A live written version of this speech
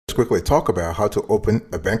Let's quickly talk about how to open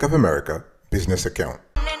a Bank of America business account.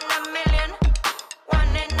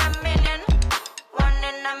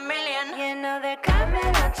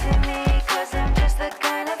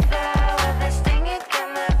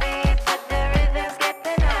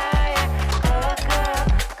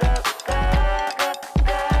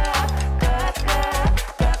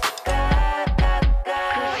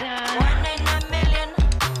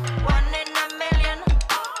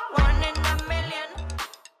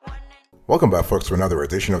 Welcome back, folks, to another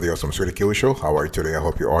edition of the Awesome Sweetie Kiwi Show. How are you today? I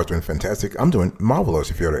hope you are doing fantastic. I'm doing marvelous,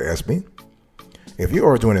 if you were to ask me. If you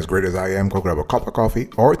are doing as great as I am, go grab a cup of coffee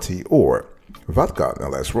or tea or vodka. Now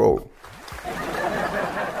let's roll.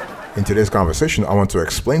 In today's conversation, I want to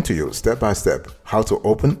explain to you step by step how to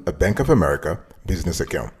open a Bank of America business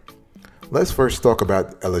account. Let's first talk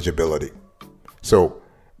about eligibility. So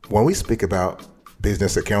when we speak about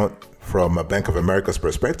business account from a Bank of America's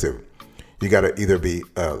perspective, you got to either be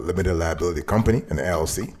a limited liability company, an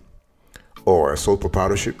LLC, or a sole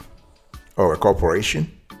proprietorship, or a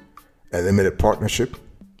corporation, a limited partnership,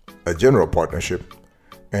 a general partnership,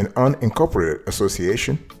 an unincorporated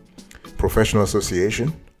association, professional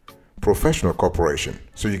association, professional corporation.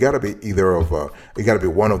 So you got to be either of, you got to be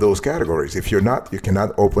one of those categories. If you're not, you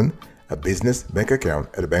cannot open a business bank account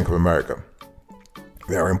at the Bank of America.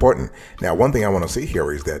 Very important. Now, one thing I want to say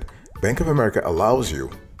here is that Bank of America allows you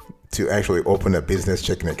to actually open a business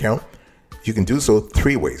checking account. You can do so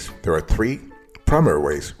three ways. There are three primary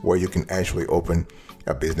ways where you can actually open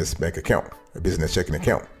a business bank account, a business checking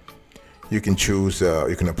account. You can choose,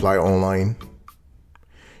 you can apply online.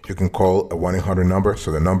 You can call a 1-800 number. So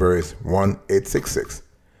the number is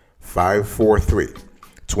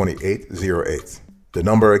 1-866-543-2808. The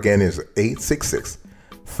number again is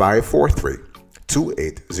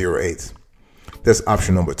 866-543-2808. That's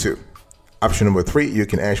option number 2. Option number 3, you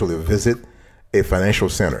can actually visit a financial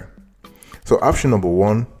center. So option number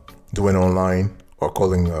 1, doing online or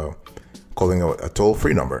calling a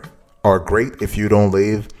toll-free number are great if you don't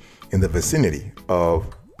live in the vicinity of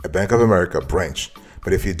a Bank of America branch.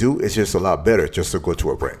 But if you do, it's just a lot better just to go to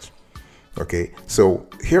a branch. Okay, so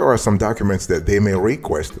here are some documents that they may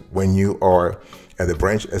request when you are at the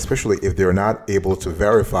branch, especially if they're not able to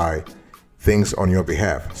verify things on your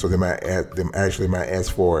behalf. So they might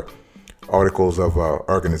ask for articles of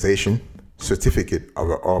organization, certificate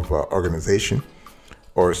of organization,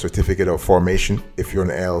 or certificate of formation if you're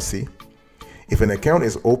an LLC. If an account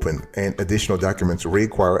is open and additional documents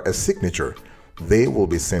require a signature, they will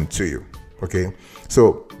be sent to you. Okay,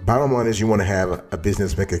 so bottom line is you want to have a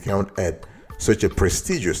business bank account at such a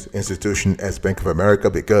prestigious institution as Bank of America,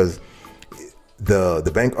 because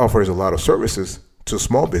the bank offers a lot of services to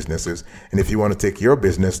small businesses, and if you want to take your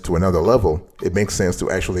business to another level, it makes sense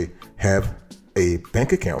to actually have a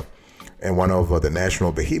bank account and one of the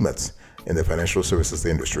national behemoths in the financial services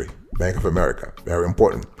industry, Bank of America. Very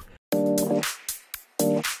important.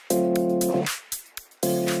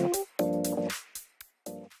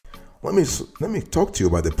 Let me talk to you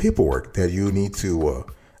about the paperwork that you need to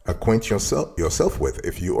acquaint yourself with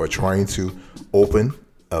if you are trying to open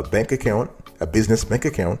a bank account, a business bank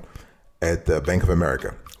account at the Bank of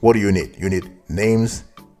America. What do you need? You need names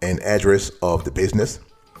and address of the business.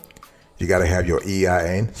 You got to have your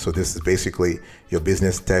EIN. So this is basically your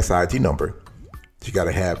business tax ID number. You got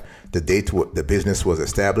to have the date the business was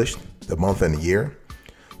established, the month and year,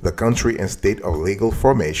 the country and state of legal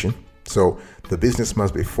formation. So the business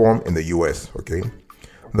must be formed in the US, okay?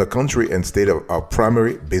 The country and state of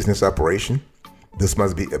primary business operation. This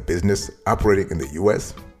must be a business operating in the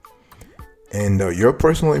US. And your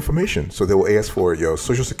personal information. So they will ask for your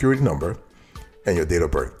social security number and your date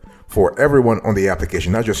of birth for everyone on the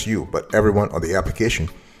application, not just you, but everyone on the application,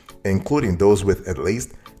 including those with at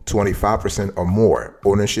least 25% or more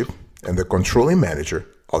ownership and the controlling manager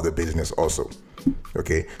of the business also.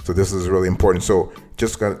 Okay, so this is really important. So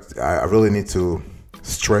I really need to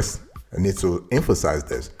stress, I need to emphasize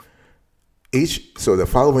this. So the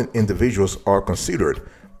following individuals are considered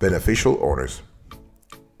beneficial owners.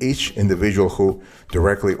 Each individual who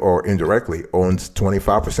directly or indirectly owns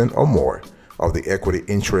 25% or more of the equity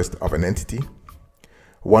interest of an entity.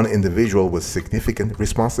 One individual with significant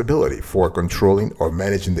responsibility for controlling or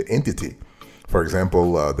managing the entity. For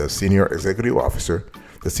example, the senior executive officer,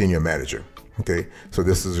 the senior manager. Okay, so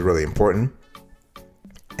this is really important.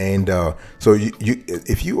 And so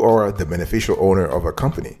if you are the beneficial owner of a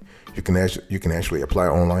company, you can actually apply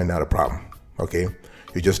online, not a problem. Okay,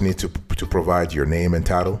 you just need to provide your name and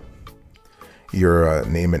title, your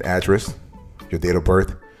name and address, your date of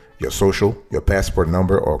birth, your social, your passport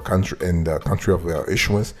number or country and country of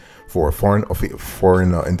issuance for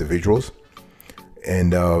foreign individuals,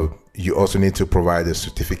 And you also need to provide a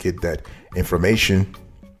certificate that information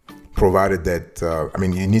provided that,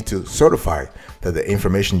 you need to certify that the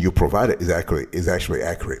information you provided is actually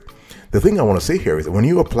accurate. The thing I want to say here is that when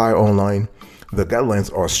you apply online, the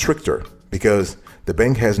guidelines are stricter because the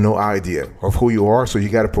bank has no idea of who you are. So you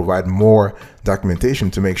got to provide more documentation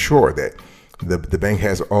to make sure that the bank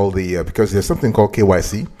has all the, because there's something called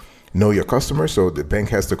KYC, know your customer. So the bank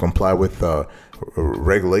has to comply with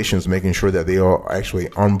regulations, making sure that they are actually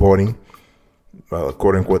onboarding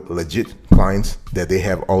quote unquote legit clients, that they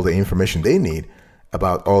have all the information they need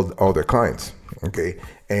about all their clients. Okay.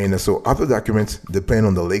 And so other documents depend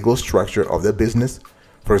on the legal structure of the business.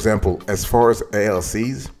 For example, as far as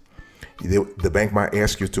LLCs, the bank might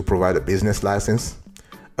ask you to provide a business license,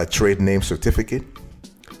 a trade name certificate,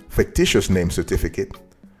 fictitious name certificate,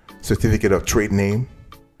 certificate of trade name,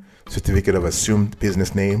 certificate of assumed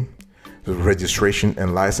business name, registration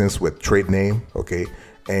and license with trade name. Okay.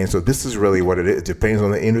 And so this is really what it is. It depends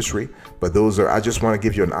on the industry, but those are, I just want to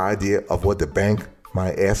give you an idea of what the bank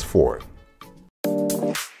might ask for.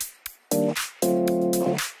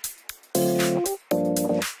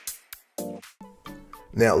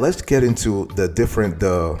 Now let's get into the different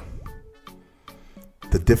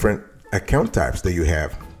account types that you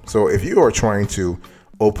have. So if you are trying to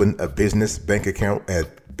open a business bank account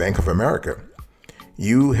at Bank of America,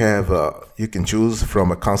 you can choose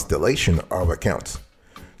from a constellation of accounts.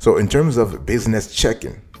 So in terms of business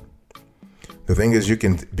checking, the thing is,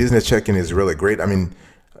 business checking is really great.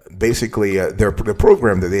 Basically, the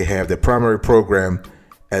program that they have, the primary program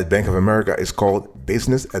at Bank of America is called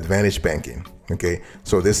Business Advantage Banking. Okay,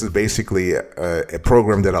 so this is basically a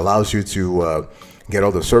program that allows you to get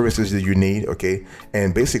all the services that you need. Okay,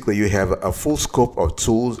 and basically you have a full scope of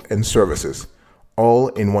tools and services all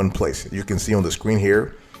in one place. You can see on the screen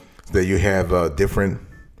here that you have different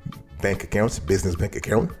bank accounts, business bank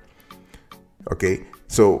account. Okay,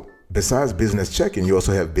 so besides business checking, you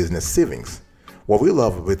also have business savings. What we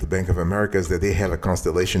love with the Bank of America is that they have a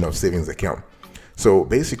constellation of savings account. So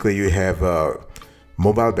basically you have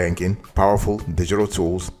mobile banking, powerful digital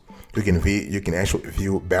tools. You can actually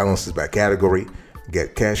view balances by category,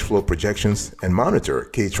 get cash flow projections, and monitor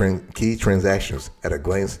key transactions at a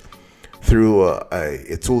glance through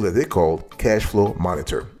a tool that they call Cash Flow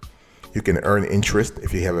Monitor. You can earn interest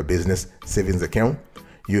if you have a business savings account.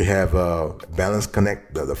 You have Balance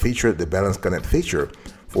Connect, the Balance Connect feature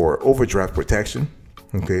for overdraft protection.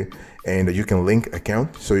 Okay, and you can link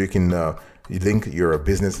account, so you can you link your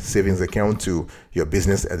business savings account to your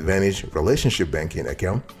Business Advantage relationship banking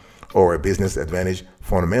account or a Business Advantage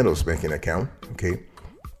fundamentals banking account. Okay,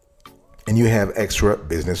 and you have extra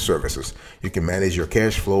business services. You can manage your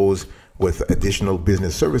cash flows with additional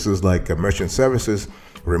business services like merchant services,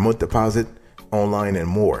 remote deposit, online, and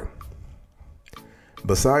more.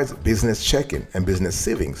 Besides business checking and business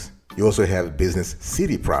savings, you also have business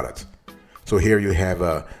CD products. So here you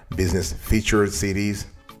have business featured CDs,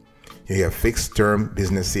 you have fixed term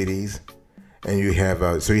business CDs, and you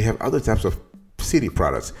have so you have other types of CD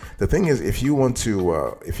products. The thing is, if you want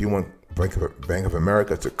Bank of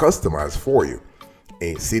America to customize for you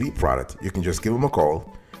a CD product, you can just give them a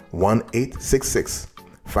call,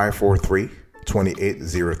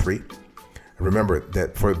 1-866-543-2803. Remember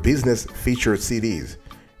that for business featured CDs,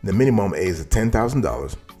 the minimum is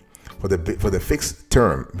 $10,000. For the fixed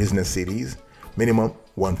term business CDs, minimum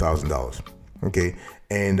 $1,000. Okay,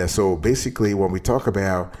 and so basically, when we talk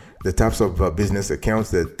about the types of business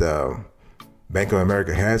accounts that Bank of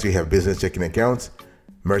America has, you have business checking accounts,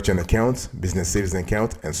 merchant accounts, business savings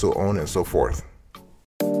account, and so on and so forth.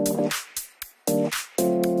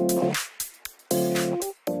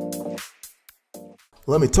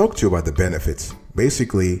 Let me talk to you about the benefits.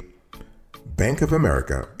 Basically, Bank of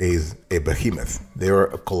America is a behemoth. They are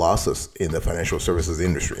a colossus in the financial services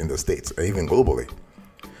industry in the States, even globally.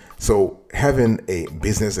 So having a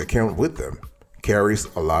business account with them carries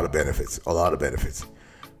a lot of benefits,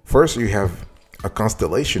 First, you have a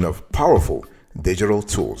constellation of powerful digital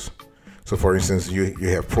tools. So for instance, you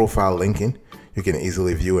have profile linking. You can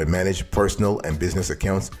easily view and manage personal and business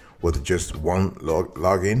accounts with just one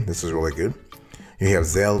login. This is really good. You have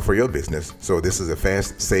Zelle for your business. So this is a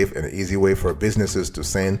fast, safe, and easy way for businesses to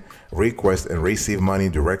send, request, and receive money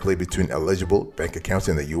directly between eligible bank accounts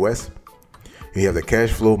in the U.S. You have the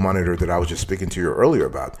cash flow monitor that I was just speaking to you earlier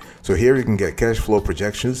about. So here you can get cash flow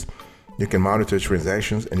projections, you can monitor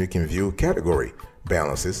transactions, and you can view category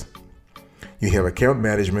balances. You have account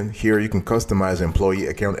management. Here you can customize employee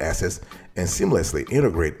account assets and seamlessly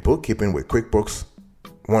integrate bookkeeping with QuickBooks.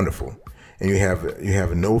 Wonderful. And you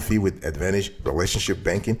have no fee with Advantage relationship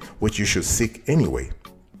banking, which you should seek anyway.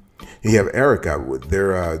 You have Erica.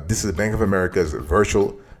 This is Bank of America's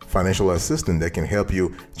virtual financial assistant that can help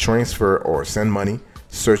you transfer or send money,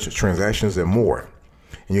 search transactions, and more.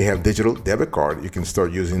 And you have digital debit card. You can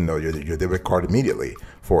start using your debit card immediately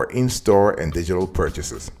for in-store and digital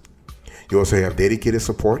purchases. You also have dedicated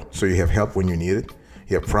support, so you have help when you need it.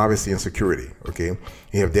 You have privacy and security. Okay,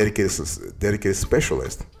 you have dedicated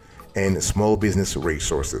specialists and small business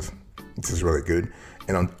resources. This is really good.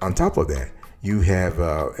 And on top of that, you have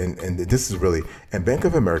and this is really, and Bank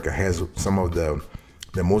of America has some of the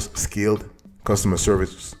most skilled customer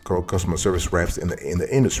service reps in the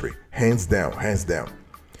industry, hands down.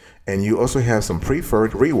 And you also have some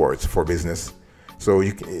preferred rewards for business. So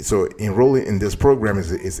enrolling in this program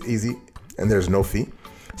is easy and there's no fee.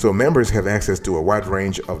 So members have access to a wide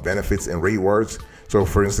range of benefits and rewards. So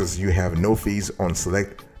for instance, you have no fees on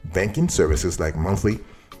select banking services like monthly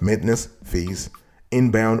maintenance fees,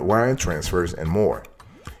 inbound wire transfers, and more.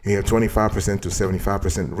 You have 25% to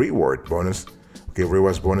 75% rewards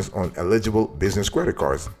bonus on eligible business credit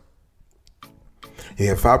cards. You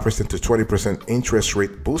have 5% to 20% interest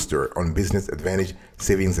rate booster on Business Advantage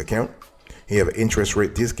savings account. You have interest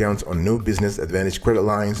rate discounts on new Business Advantage credit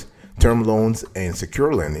lines, term loans, and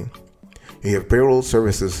secure lending. You have payroll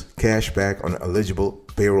services cash back on eligible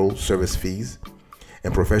payroll service fees,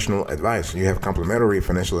 and professional advice. You have complimentary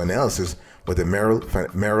financial analysis with the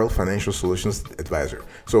Merrill Financial Solutions Advisor.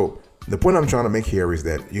 So the point I'm trying to make here is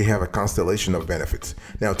that you have a constellation of benefits.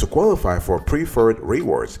 Now, to qualify for preferred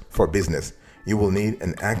rewards for business, you will need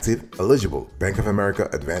an active, eligible Bank of America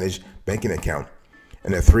Advantage banking account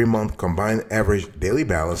and a 3-month combined average daily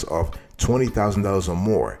balance of $20,000 or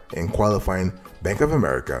more in qualifying Bank of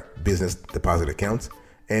America business deposit accounts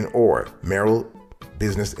and or Merrill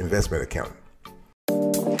business investment account.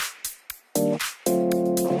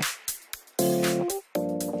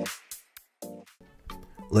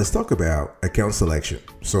 Let's talk about account selection.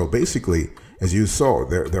 So basically, as you saw,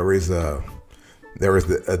 there is a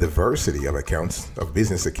diversity of accounts, of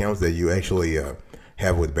business accounts that you actually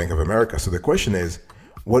have with Bank of America. So the question is,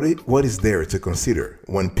 what is there to consider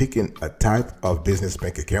when picking a type of business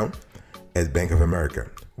bank account at Bank of America?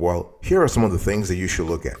 Well, here are some of the things that you should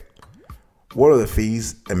look at. What are the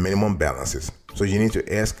fees and minimum balances? So you need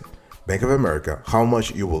to ask Bank of America how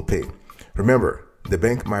much you will pay. Remember, the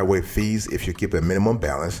bank might waive fees if you keep a minimum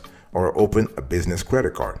balance or open a business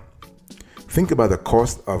credit card. Think about the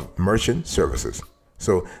cost of merchant services.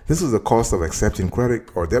 So this is the cost of accepting credit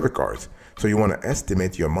or debit cards. So you want to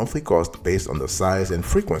estimate your monthly cost based on the size and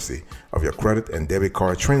frequency of your credit and debit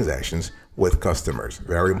card transactions with customers.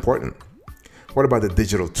 Very important. What about the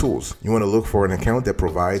digital tools? You want to look for an account that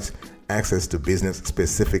provides access to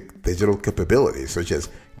business-specific digital capabilities such as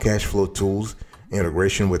cash flow tools,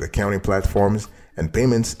 integration with accounting platforms, and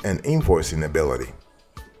payments and invoicing ability.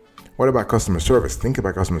 What about customer service? Think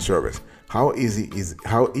about customer service. How easy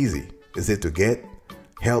is it to get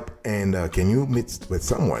help, and can you meet with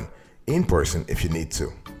someone in person if you need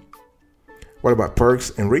to? What about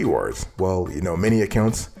perks and rewards? Well, many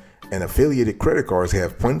accounts and affiliated credit cards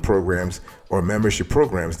have point programs or membership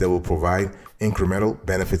programs that will provide incremental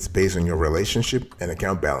benefits based on your relationship and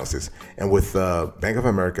account balances. And with Bank of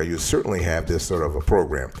America, you certainly have this sort of a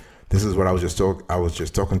program. This is what I was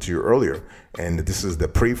just talking to you earlier, and this is the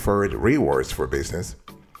preferred rewards for business.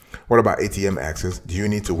 What about ATM access? Do you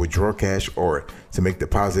need to withdraw cash or to make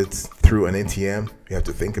deposits through an ATM? You have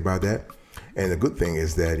to think about that. And the good thing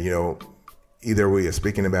is that, either way you're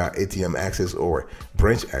speaking about ATM access or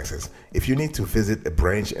branch access, if you need to visit a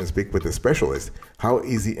branch and speak with a specialist, how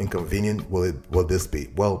easy and convenient will this be?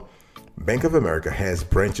 Well, Bank of America has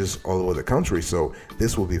branches all over the country, so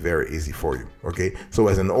this will be very easy for you. Okay, so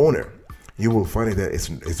as an owner, you will find that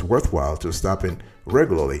it's worthwhile to stop in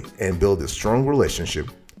regularly and build a strong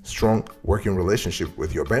working relationship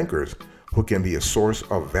with your bankers, who can be a source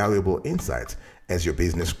of valuable insights as your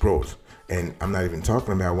business grows. And I'm not even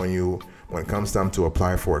talking about when it comes time to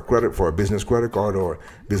apply for a business credit card or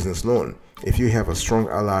business loan. If you have a strong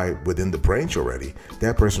ally within the branch already,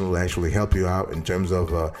 that person will actually help you out in terms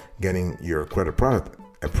of getting your credit product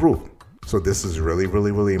approved. So this is really,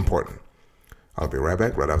 really, really important. I'll be right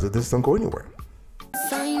back right after this. Don't go anywhere.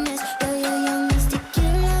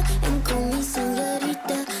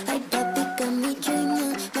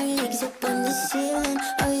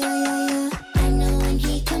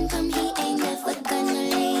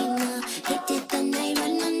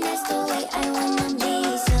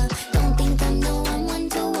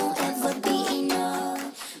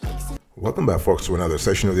 Welcome back, folks, to another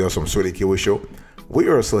session of the Awesome Sweetie Kiwi Show. We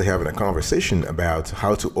are still having a conversation about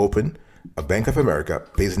how to open a Bank of America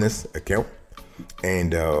business account.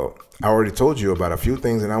 And I already told you about a few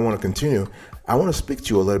things, and I want to continue. I want to speak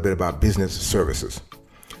to you a little bit about business services.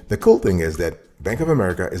 The cool thing is that Bank of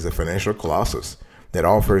America is a financial colossus that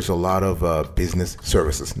offers a lot of business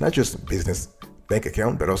services, not just business bank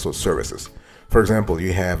account, but also services. For example,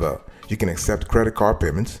 you can accept credit card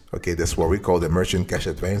payments. Okay, that's what we call the merchant cash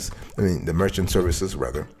advance. The merchant services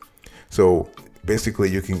rather. So basically,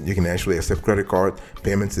 you can actually accept credit card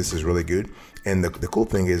payments. This is really good. And the cool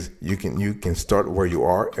thing is you can start where you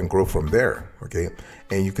are and grow from there. Okay,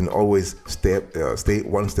 and you can always stay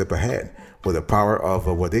one step ahead with the power of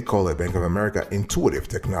what they call at Bank of America intuitive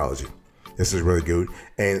technology. This is really good.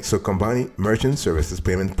 And so combining merchant services,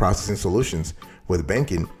 payment processing solutions with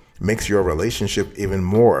banking makes your relationship even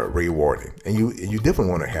more rewarding. And you definitely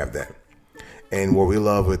want to have that. And what we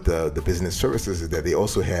love with the business services is that they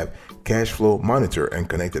also have cash flow monitor and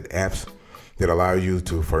connected apps that allow you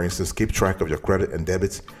to, for instance, keep track of your credit and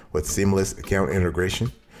debits with seamless account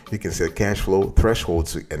integration. You can set cash flow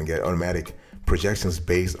thresholds and get automatic projections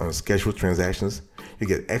based on scheduled transactions. You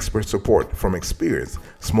get expert support from experienced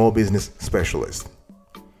small business specialists.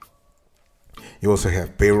 You also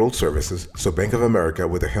have payroll services. So Bank of America,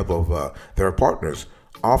 with the help of their partners,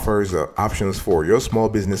 offers options for your small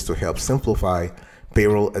business to help simplify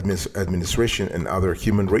payroll administration and other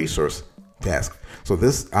human resource tasks. So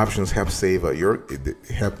these options help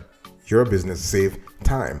your business save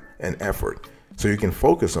time and effort, so you can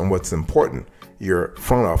focus on what's important: your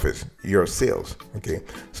front office, your sales. Okay,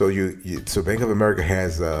 so so Bank of America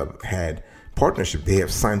has had partnership. They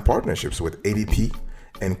have signed partnerships with ADP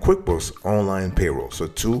and QuickBooks Online Payroll. So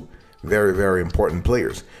two very, very important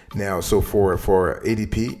players. Now, so for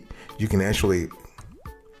ADP, you can actually,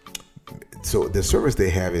 so the service they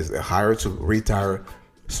have is a hire to retire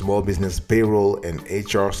small business payroll and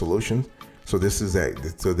HR solutions. So this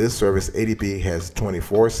service, ADP, has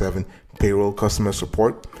 24/7 payroll customer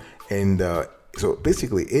support. And so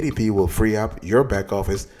basically ADP will free up your back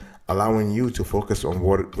office, allowing you to focus on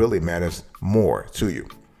what really matters more to you.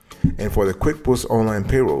 And for the QuickBooks Online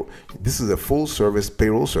Payroll, this is a full service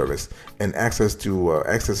payroll service and access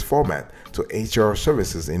format to HR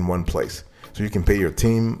services in one place. So you can pay your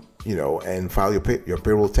team, and file your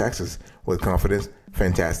payroll taxes with confidence.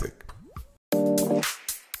 Fantastic.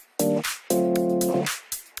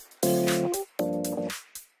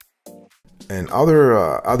 And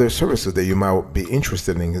other services that you might be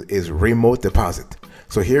interested in is remote deposit.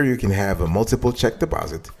 So here you can have a multiple check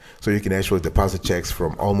deposit. So you can actually deposit checks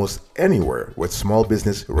from almost anywhere with small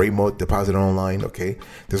business remote deposit online. Okay,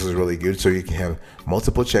 this is really good. So you can have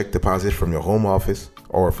multiple check deposit from your home office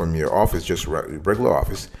or from your office, just regular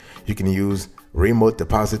office. You can use remote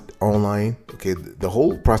deposit online. Okay, the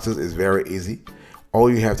whole process is very easy.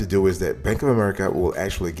 All you have to do is that Bank of America will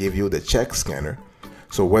actually give you the check scanner.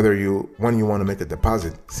 So when you want to make a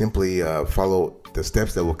deposit, simply follow the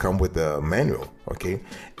steps that will come with the manual. Okay,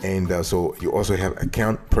 and so you also have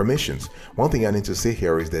account permissions. One thing I need to say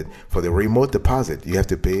here is that for the remote deposit, you have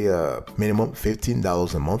to pay a minimum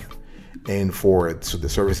 $15 a month, and so the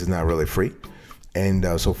service is not really free. And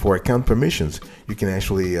so for account permissions, you can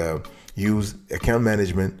actually use account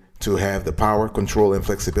management to have the power, control, and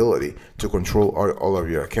flexibility to control all of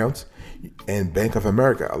your accounts. And Bank of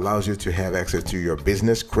America allows you to have access to your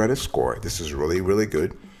business credit score. This is really, really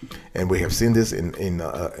good. And we have seen this in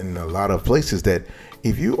a lot of places, that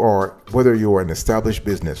if you are, whether you are an established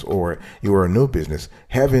business or you are a new business,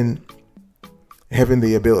 having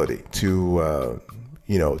the ability to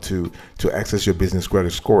access your business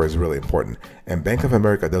credit score is really important. And Bank of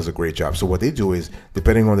America does a great job. So what they do is,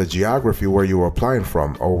 depending on the geography where you are applying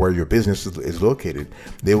from or where your business is located,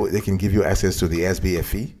 they can give you access to the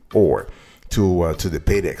SBFE or to the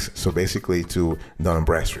PAYDEX. So basically to Dun &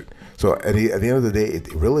 Bradstreet. So at the end of the day,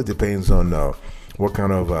 it really depends on what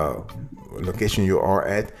kind of location you are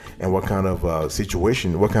at and what kind of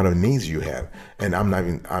situation, what kind of needs you have. And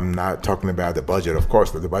I'm not talking about the budget. Of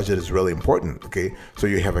course, the budget is really important. Okay, so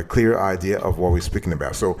you have a clear idea of what we're speaking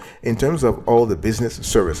about. So in terms of all the business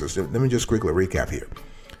services, let me just quickly recap here.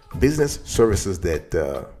 Business services that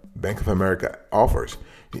Bank of America offers: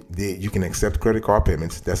 you can accept credit card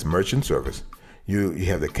payments. That's merchant service. You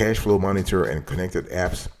have the cash flow monitor and connected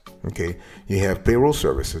apps. Okay, you have payroll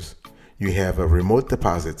services. You have a remote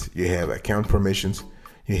deposit. You have account permissions.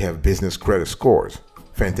 You have business credit scores.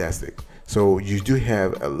 Fantastic. So you do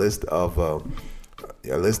have a list of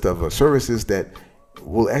services that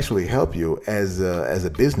will actually help you as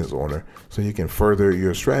a business owner, so you can further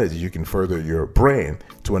your strategy. You can further your brand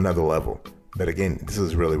to another level. But again, this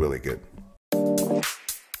is really, really good.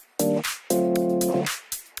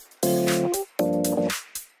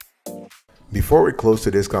 Before we close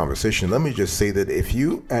today's conversation, let me just say that if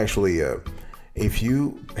you actually, if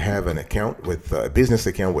you have an account with a business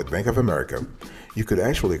account with Bank of America, you could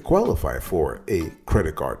actually qualify for a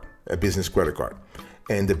credit card, a business credit card.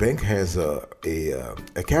 And the bank has a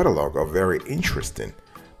catalog of very interesting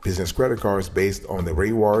business credit cards based on the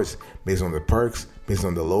rewards, based on the perks, based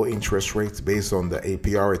on the low interest rates, based on the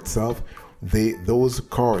APR itself. Those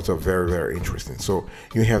cards are very, very interesting. So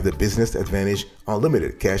you have the Business Advantage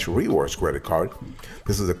Unlimited Cash Rewards Credit Card.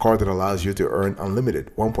 This is a card that allows you to earn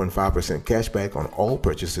unlimited 1.5% cash back on all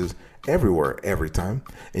purchases everywhere, every time.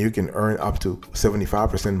 And you can earn up to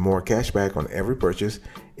 75% more cash back on every purchase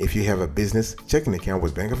if you have a business checking account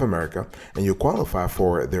with Bank of America and you qualify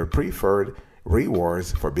for their preferred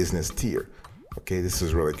rewards for business tier. Okay, this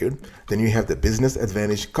is really good. Then you have the Business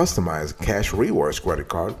Advantage Customized Cash Rewards Credit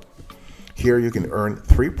Card. Here you can earn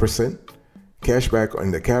 3% cash back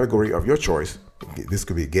in the category of your choice. This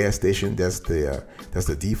could be gas station, that's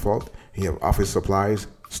the default. You have office supplies,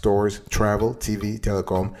 stores, travel, TV,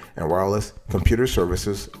 telecom, and wireless, computer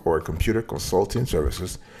services or computer consulting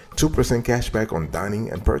services. 2% cash back on dining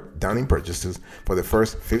and dining purchases for the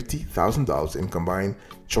first $50,000 in combined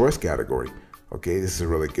choice category. Okay, this is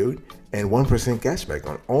really good. And 1% cash back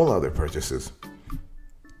on all other purchases.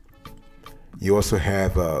 You also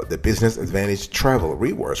have the Business Advantage Travel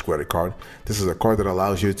Rewards Credit Card. This is a card that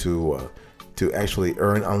allows you to actually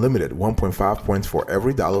earn unlimited 1.5 points for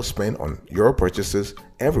every dollar spent on your purchases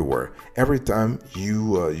everywhere. Every time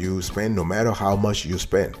you spend, no matter how much you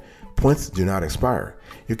spend, points do not expire.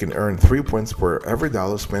 You can earn 3 points for every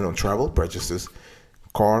dollar spent on travel purchases,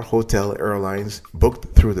 car, hotel, airlines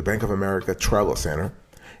booked through the Bank of America Travel Center.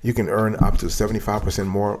 You can earn up to 75%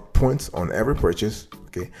 more points on every purchase.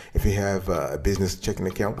 Okay, if you have a business checking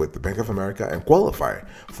account with the Bank of America and qualify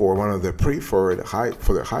for one of the preferred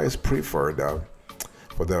highest preferred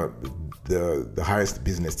for the highest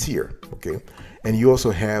business tier. Okay, and you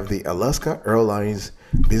also have the Alaska Airlines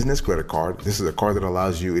Business Credit Card. This is a card that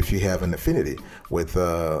allows you, if you have an affinity with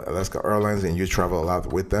Alaska Airlines and you travel a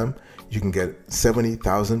lot with them, you can get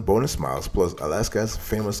 70,000 bonus miles plus Alaska's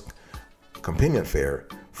famous companion fare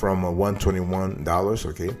from $121.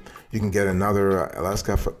 Okay, you can get another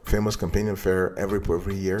Alaska famous companion fare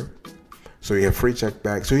every year. So you have free check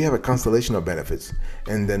back. So you have a constellation of benefits.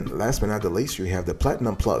 And then last but not the least, you have the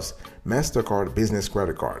Platinum Plus MasterCard Business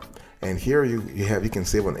Credit Card. And here you can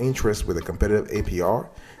save on interest with a competitive APR,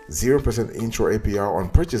 0% intro APR on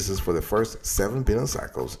purchases for the first 7 billion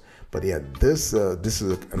cycles. But yeah, this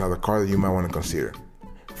is another card that you might want to consider.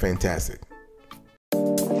 Fantastic.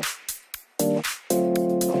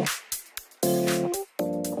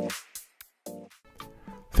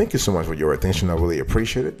 Thank you so much for your attention. I really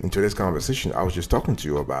appreciate it. In today's conversation, I was just talking to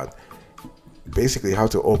you about basically how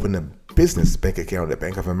to open a business bank account at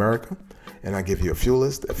Bank of America. And I give you a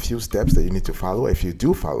few steps that you need to follow. If you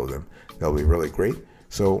do follow them, that'll be really great.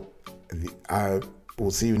 So I will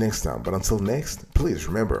see you next time. But until next, please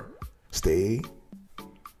remember, stay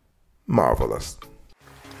marvelous.